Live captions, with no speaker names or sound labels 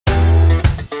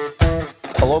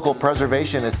local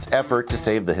preservationist effort to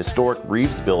save the historic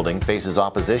Reeves Building faces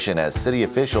opposition as city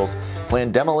officials plan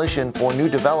demolition for new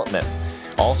development.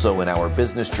 Also in our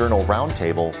Business Journal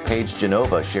Roundtable, Paige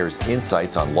Genova shares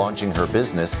insights on launching her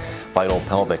business, Vital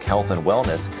Pelvic Health and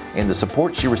Wellness, and the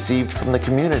support she received from the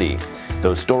community.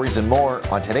 Those stories and more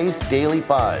on today's Daily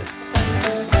Buzz.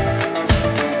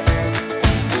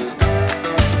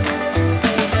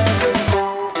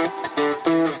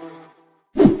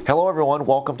 Hello everyone,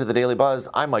 welcome to the Daily Buzz.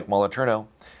 I'm Mike Moliterno.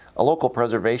 A local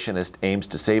preservationist aims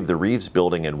to save the Reeves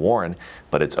Building in Warren,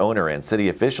 but its owner and city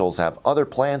officials have other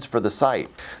plans for the site.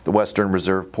 The Western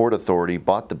Reserve Port Authority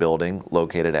bought the building,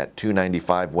 located at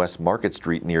 295 West Market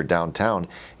Street near downtown,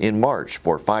 in March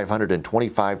for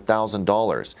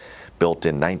 $525,000. Built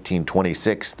in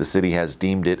 1926, the city has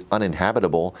deemed it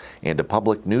uninhabitable and a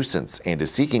public nuisance and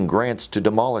is seeking grants to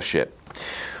demolish it.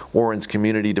 Warren's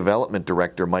Community Development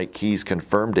Director Mike Keys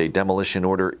confirmed a demolition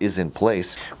order is in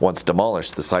place. Once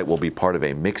demolished, the site will be part of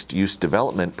a mixed-use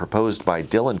development proposed by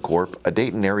Dillon Corp., a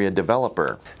Dayton area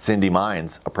developer. Cindy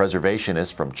Mines, a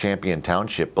preservationist from Champion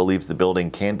Township, believes the building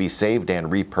can be saved and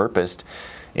repurposed.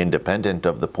 Independent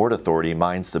of the Port Authority,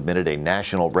 Mines submitted a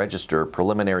National Register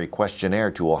preliminary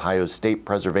questionnaire to Ohio's State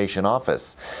Preservation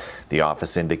Office. The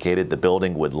office indicated the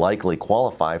building would likely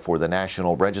qualify for the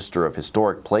National Register of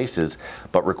Historic Places,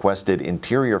 but requested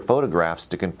interior photographs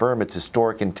to confirm its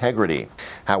historic integrity.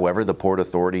 However, the Port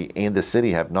Authority and the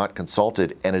city have not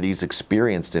consulted entities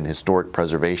experienced in historic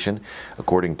preservation.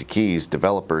 According to Keys,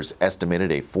 developers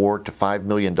estimated a $4 to $5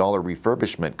 million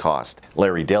refurbishment cost.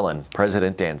 Larry Dillon,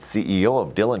 president and CEO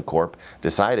of Dillon Corp.,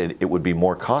 decided it would be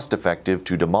more cost-effective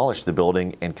to demolish the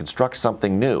building and construct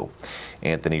something new.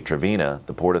 Anthony Trevina,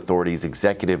 the Port Authority's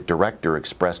executive director,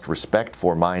 expressed respect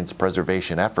for Mines'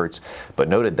 preservation efforts, but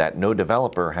noted that no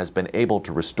developer has been able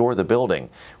to restore the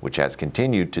building, which has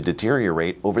continued to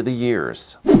deteriorate over the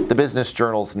years. The Business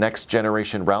Journal's Next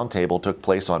Generation Roundtable took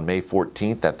place on May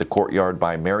 14th at the Courtyard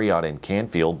by Marriott in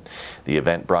Canfield. The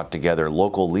event brought together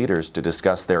local leaders to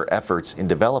discuss their efforts in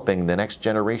developing the next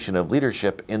generation of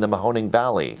leadership in the Mahoning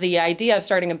Valley. The idea of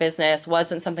starting a business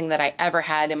wasn't something that I ever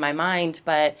had in my mind,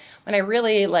 but when I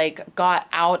really got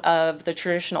out of the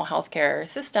traditional healthcare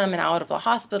system and out of the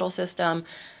hospital system,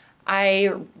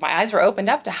 my eyes were opened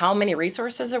up to how many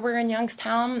resources there were in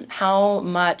Youngstown, how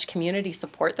much community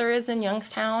support there is in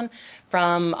Youngstown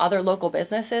from other local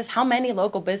businesses, how many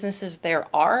local businesses there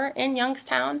are in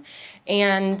Youngstown,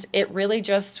 and it really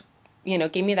just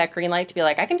gave me that green light to be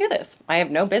like, I can do this. I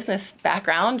have no business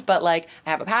background, but I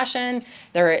have a passion.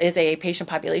 There is a patient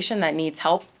population that needs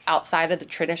help outside of the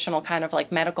traditional kind of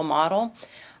medical model.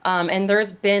 And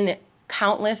there's been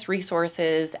countless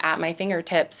resources at my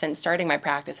fingertips since starting my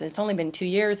practice. It's only been 2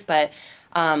 years, but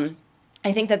I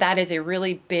think that is a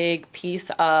really big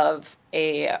piece of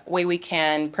a way we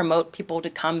can promote people to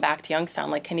come back to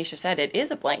Youngstown. Like Kenesha said, it is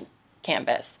a blank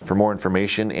canvas. For more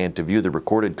information and to view the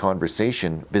recorded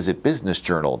conversation, visit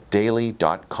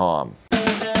businessjournaldaily.com.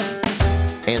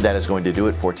 And that is going to do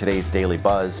it for today's Daily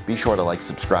Buzz. Be sure to like,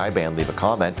 subscribe, and leave a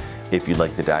comment. If you'd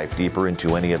like to dive deeper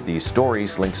into any of these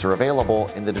stories, links are available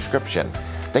in the description.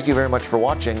 Thank you very much for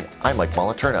watching. I'm Mike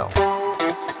Moliterno.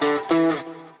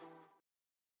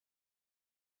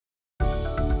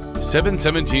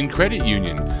 717 Credit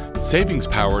Union. Savings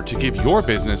power to give your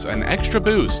business an extra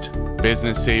boost.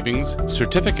 Business savings,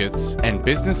 certificates, and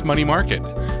business money market.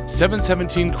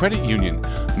 717 Credit Union.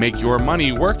 Make your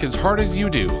money work as hard as you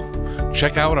do.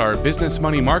 Check out our business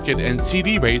money market and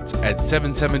CD rates at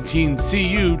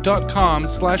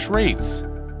 717cu.com/rates.